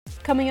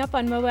Coming up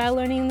on Mobile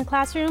Learning in the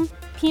Classroom,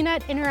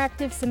 Peanut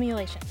Interactive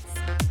Simulations.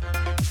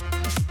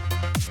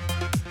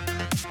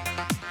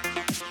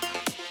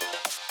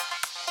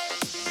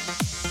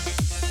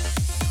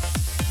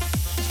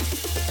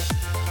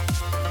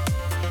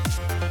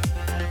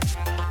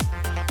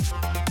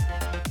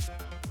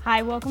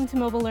 Hi, welcome to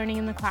Mobile Learning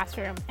in the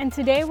Classroom. And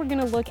today we're going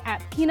to look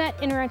at Peanut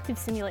Interactive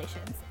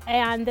Simulations.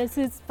 And this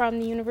is from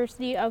the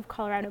University of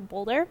Colorado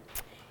Boulder.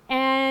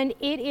 And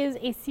it is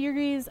a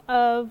series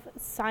of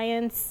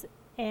science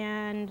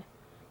and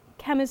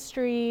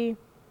chemistry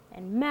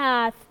and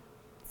math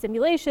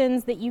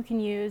simulations that you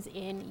can use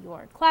in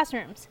your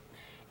classrooms.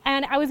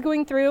 And I was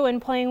going through and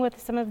playing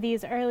with some of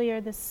these earlier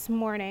this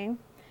morning,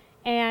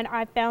 and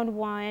I found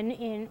one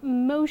in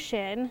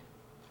Motion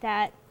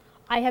that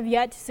I have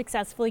yet to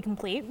successfully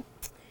complete.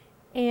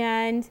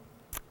 And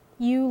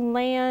you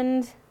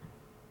land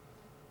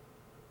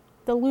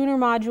the lunar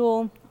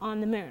module on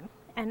the moon.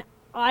 And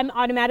I'm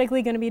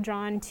automatically going to be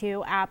drawn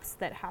to apps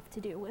that have to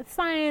do with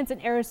science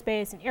and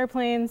aerospace and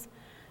airplanes.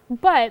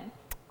 But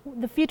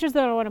the features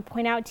that I want to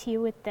point out to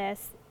you with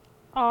this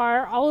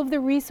are all of the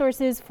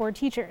resources for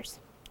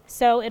teachers.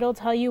 So it'll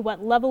tell you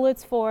what level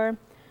it's for,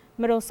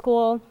 middle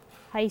school,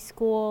 high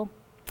school,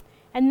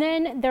 and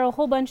then there are a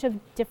whole bunch of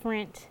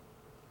different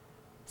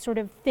sort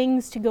of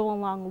things to go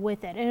along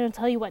with it, and it'll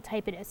tell you what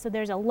type it is. So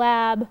there's a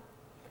lab,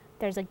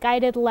 there's a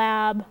guided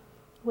lab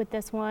with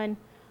this one.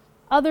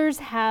 Others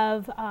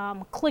have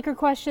clicker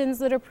questions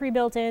that are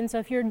pre-built in, so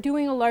if you're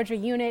doing a larger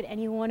unit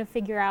and you want to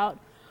figure out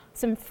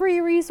some free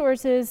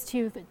resources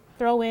to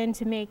throw in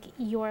to make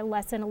your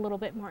lesson a little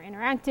bit more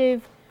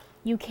interactive,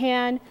 you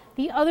can.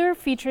 The other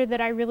feature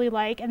that I really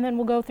like, and then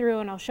we'll go through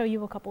and I'll show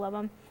you a couple of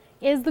them,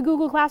 is the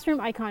Google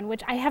Classroom icon,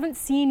 which I haven't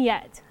seen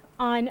yet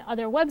on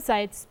other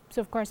websites,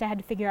 so of course I had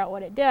to figure out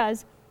what it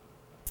does.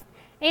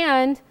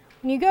 And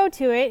when you go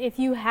to it, if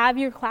you have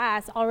your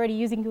class already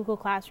using Google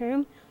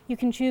Classroom, you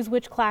can choose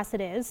which class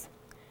it is,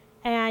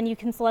 and you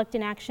can select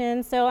an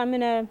action. So I'm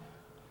going to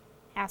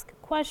ask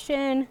a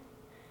question,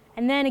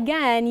 and then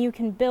again you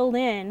can build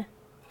in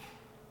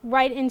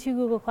right into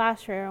Google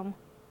Classroom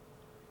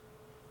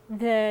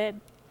the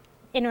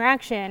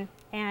interaction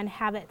and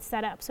have it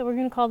set up. So we're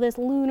going to call this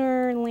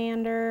Lunar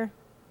Lander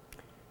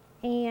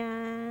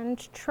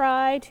and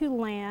try to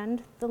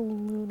land the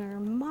lunar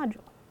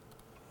module.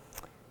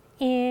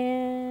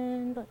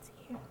 And let's see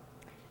here.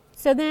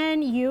 So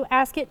then you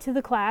ask it to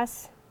the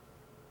class,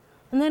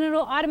 and then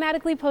it'll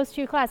automatically post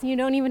to your class, and you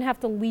don't even have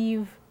to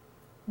leave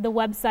the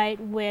website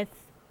with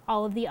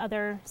all of the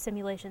other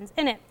simulations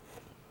in it.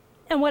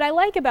 And what I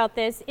like about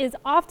this is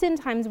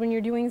oftentimes when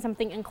you're doing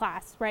something in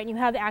class, right, and you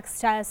have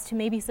access to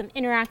maybe some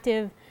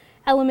interactive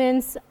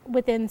elements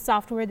within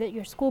software that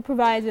your school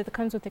provides or that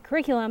comes with the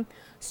curriculum,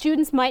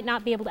 students might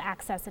not be able to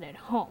access it at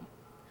home.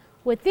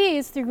 With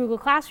these, through Google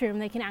Classroom,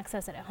 they can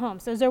access it at home.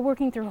 So as they're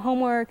working through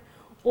homework,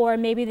 or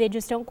maybe they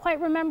just don't quite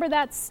remember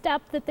that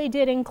step that they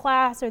did in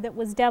class or that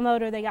was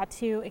demoed or they got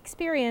to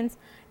experience,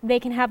 they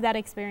can have that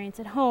experience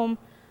at home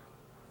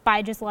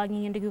by just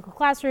logging into Google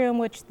Classroom,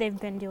 which they've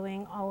been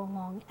doing all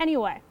along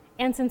anyway.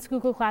 And since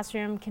Google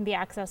Classroom can be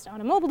accessed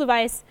on a mobile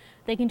device,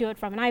 they can do it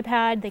from an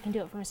iPad, they can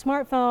do it from a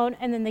smartphone,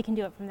 and then they can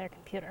do it from their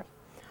computer.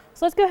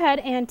 So let's go ahead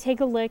and take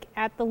a look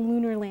at the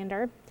lunar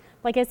lander.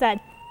 Like I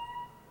said,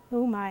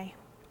 oh my,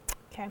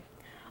 okay.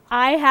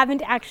 I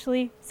haven't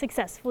actually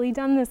successfully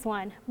done this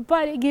one,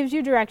 but it gives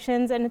you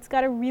directions and it's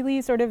got a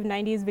really sort of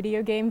 90s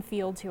video game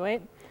feel to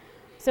it.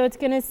 So it's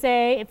gonna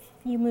say if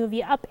you move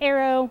the up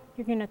arrow,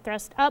 you're gonna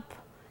thrust up,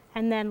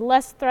 and then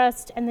less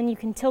thrust, and then you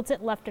can tilt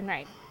it left and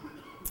right.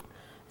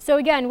 So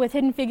again, with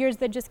Hidden Figures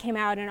that just came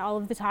out and all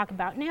of the talk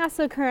about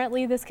NASA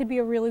currently, this could be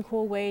a really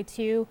cool way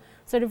to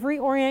sort of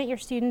reorient your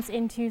students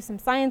into some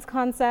science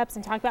concepts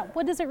and talk about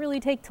what does it really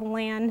take to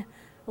land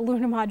a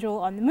lunar module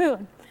on the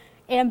moon.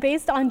 And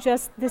based on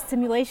just this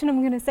simulation,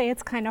 I'm going to say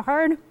it's kind of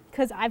hard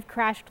because I've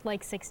crashed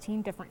like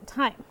 16 different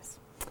times.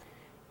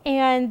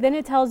 And then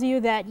it tells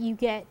you that you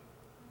get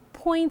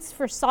points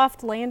for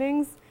soft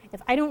landings.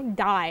 If I don't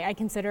die, I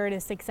consider it a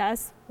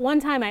success. One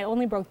time I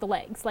only broke the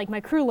legs, like my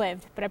crew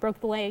lived, but I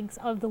broke the legs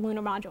of the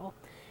lunar module.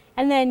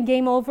 And then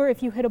game over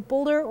if you hit a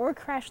boulder or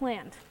crash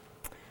land.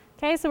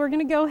 Okay, so we're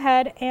gonna go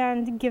ahead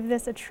and give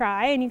this a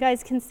try, and you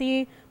guys can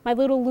see my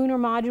little lunar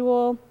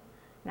module,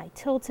 and I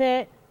tilt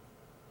it,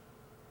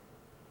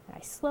 and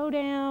I slow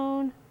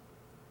down,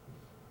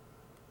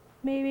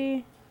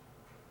 maybe,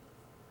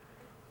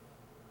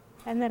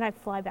 and then I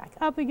fly back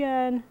up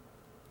again.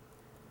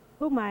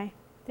 Oh my.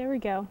 There we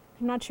go.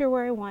 I'm not sure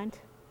where I went.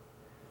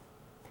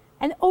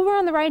 And over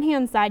on the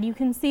right-hand side, you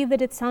can see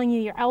that it's telling you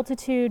your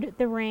altitude,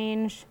 the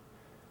range,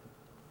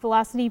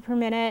 velocity per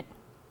minute,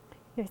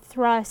 your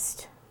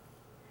thrust,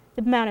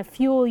 the amount of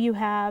fuel you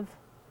have.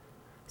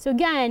 So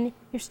again,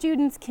 your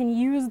students can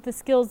use the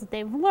skills that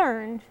they've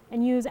learned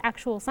and use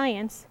actual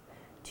science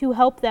to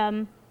help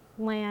them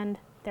land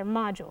their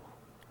module.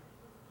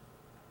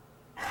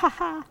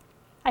 Haha,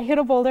 I hit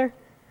a boulder.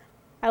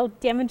 I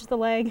damaged the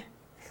leg,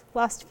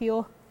 lost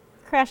fuel.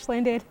 Crash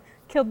landed,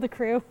 killed the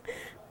crew.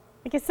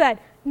 Like I said,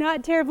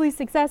 not terribly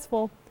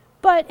successful,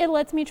 but it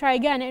lets me try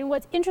again. And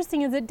what's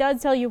interesting is it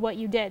does tell you what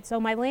you did. So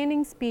my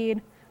landing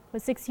speed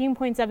was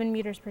 16.7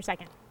 meters per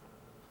second,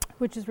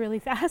 which is really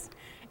fast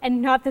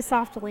and not the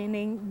soft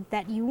landing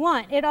that you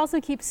want. It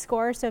also keeps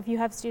score, so if you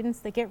have students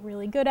that get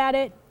really good at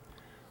it,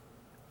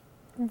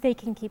 they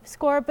can keep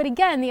score. But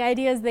again, the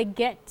idea is they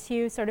get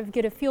to sort of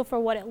get a feel for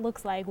what it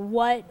looks like.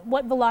 What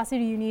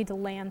velocity you need to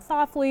land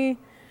softly?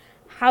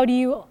 How do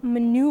you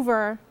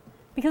maneuver?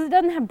 Because it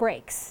doesn't have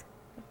brakes.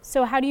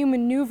 So how do you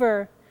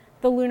maneuver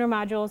the lunar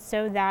module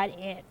so that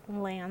it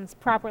lands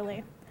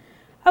properly?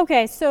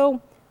 Okay,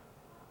 so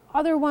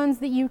other ones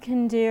that you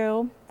can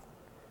do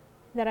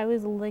that I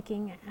was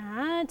looking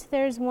at,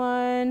 there's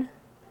one,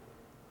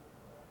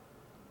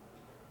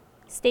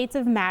 states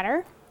of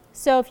matter.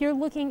 So if you're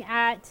looking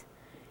at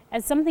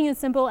as something as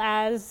simple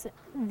as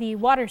the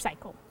water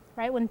cycle,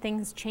 right? When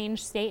things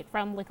change state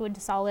from liquid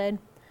to solid.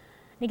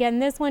 And again,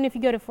 this one, if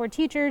you go to For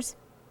Teachers,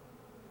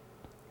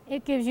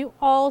 it gives you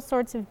all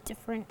sorts of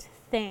different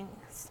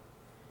things.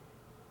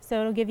 So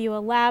it'll give you a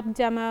lab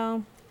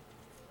demo,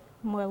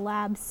 more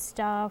lab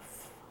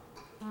stuff,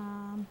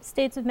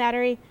 states of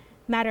matter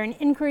and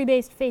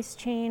inquiry-based phase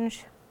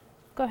change.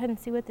 Go ahead and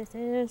see what this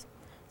is.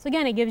 So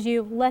again, it gives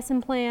you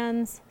lesson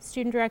plans,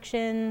 student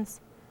directions,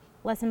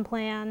 lesson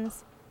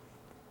plans.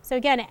 So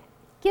again, it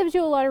gives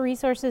you a lot of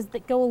resources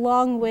that go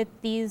along with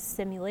these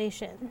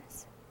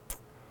simulations.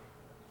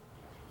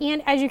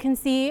 And as you can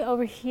see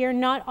over here,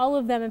 not all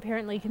of them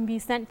apparently can be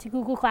sent to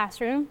Google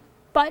Classroom,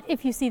 but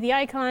if you see the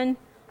icon,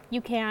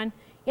 you can.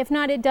 If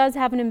not, it does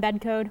have an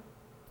embed code,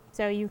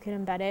 so you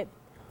can embed it.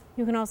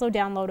 You can also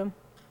download them,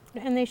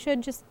 and they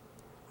should just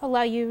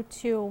allow you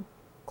to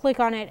click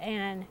on it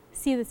and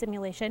see the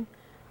simulation,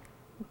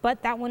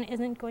 but that one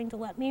isn't going to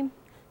let me.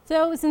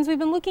 So since we've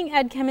been looking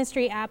at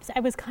chemistry apps,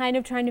 I was kind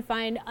of trying to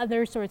find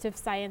other sorts of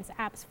science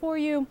apps for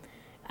you.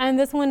 And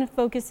this one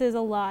focuses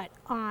a lot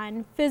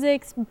on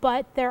physics,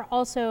 but they're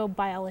also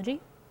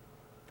biology.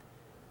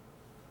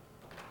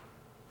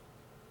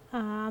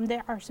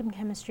 There are some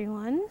chemistry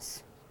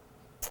ones.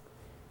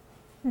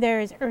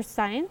 There's earth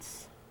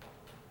science.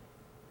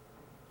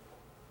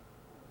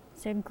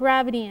 So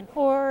gravity and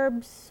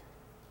orbs,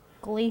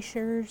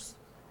 glaciers.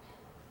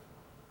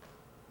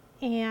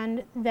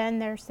 And then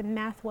there's some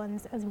math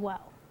ones as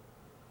well.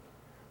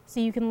 So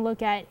you can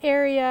look at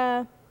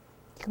area,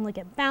 you can look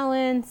at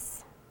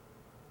balance,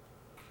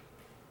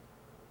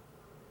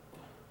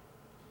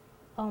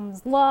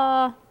 Ohm's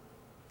law,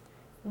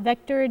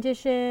 vector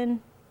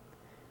addition,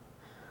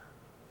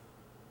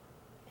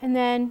 and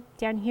then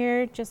down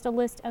here, just a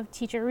list of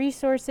teacher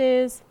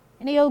resources,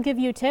 and it'll give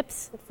you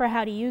tips for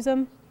how to use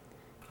them.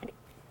 It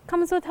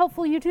comes with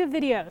helpful YouTube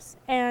videos,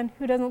 and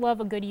who doesn't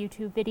love a good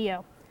YouTube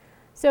video?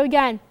 So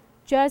again,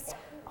 just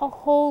a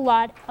whole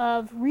lot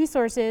of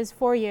resources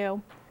for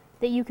you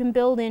that you can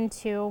build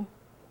into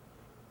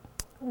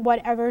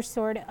whatever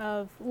sort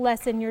of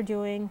lesson you're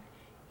doing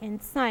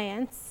in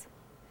science.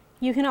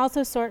 You can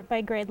also sort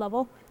by grade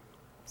level.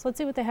 So let's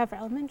see what they have for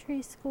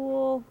elementary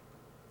school.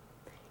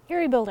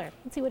 Area Builder.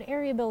 Let's see what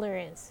Area Builder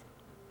is.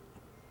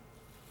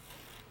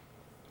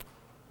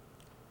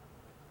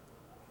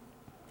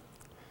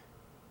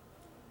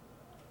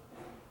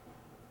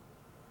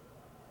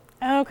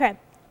 Okay.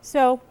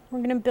 So we're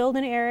going to build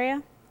an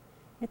area.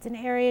 It's an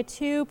area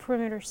 2,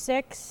 perimeter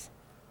 6.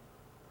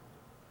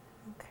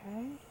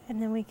 Okay,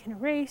 and then we can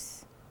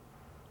erase.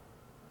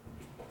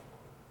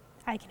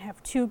 I can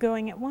have 2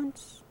 going at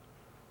once.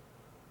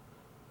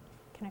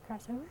 Can I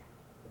cross over?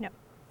 No.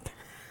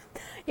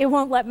 It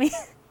won't let me.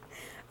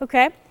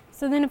 Okay,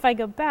 so then if I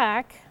go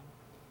back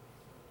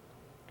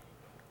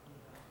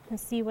and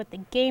see what the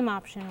game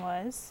option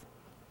was,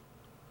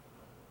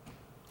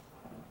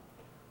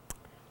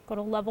 go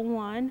to level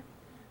 1.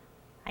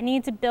 I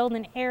need to build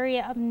an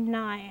area of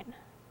 9.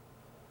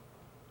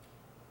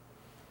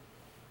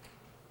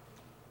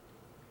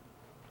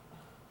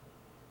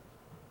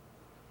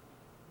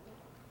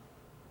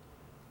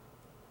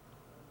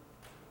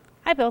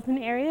 I built an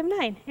area of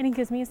 9, and it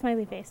gives me a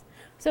smiley face.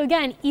 So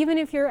again, even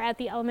if you're at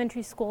the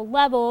elementary school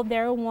level,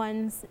 there are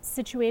ones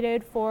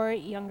situated for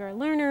younger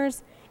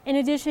learners, in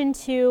addition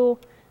to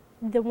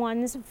the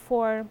ones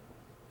for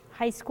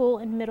high school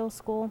and middle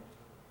school,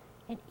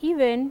 and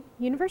even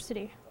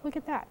university. Look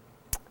at that.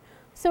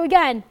 So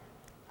again,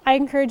 I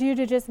encourage you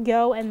to just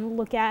go and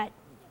look at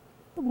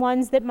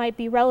ones that might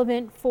be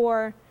relevant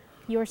for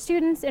your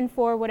students and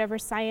for whatever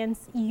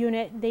science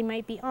unit they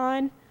might be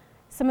on.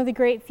 Some of the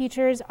great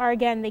features are,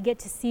 again, they get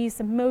to see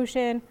some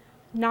motion.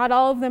 Not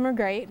all of them are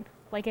great.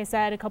 Like I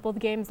said, a couple of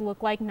the games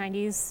look like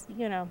 90s,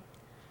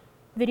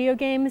 video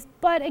games.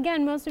 But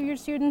again, most of your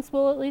students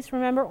will at least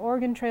remember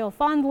Oregon Trail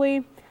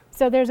fondly.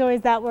 So there's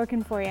always that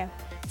working for you.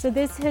 So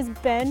this has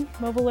been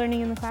Mobile Learning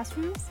in the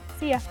Classrooms.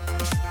 See ya.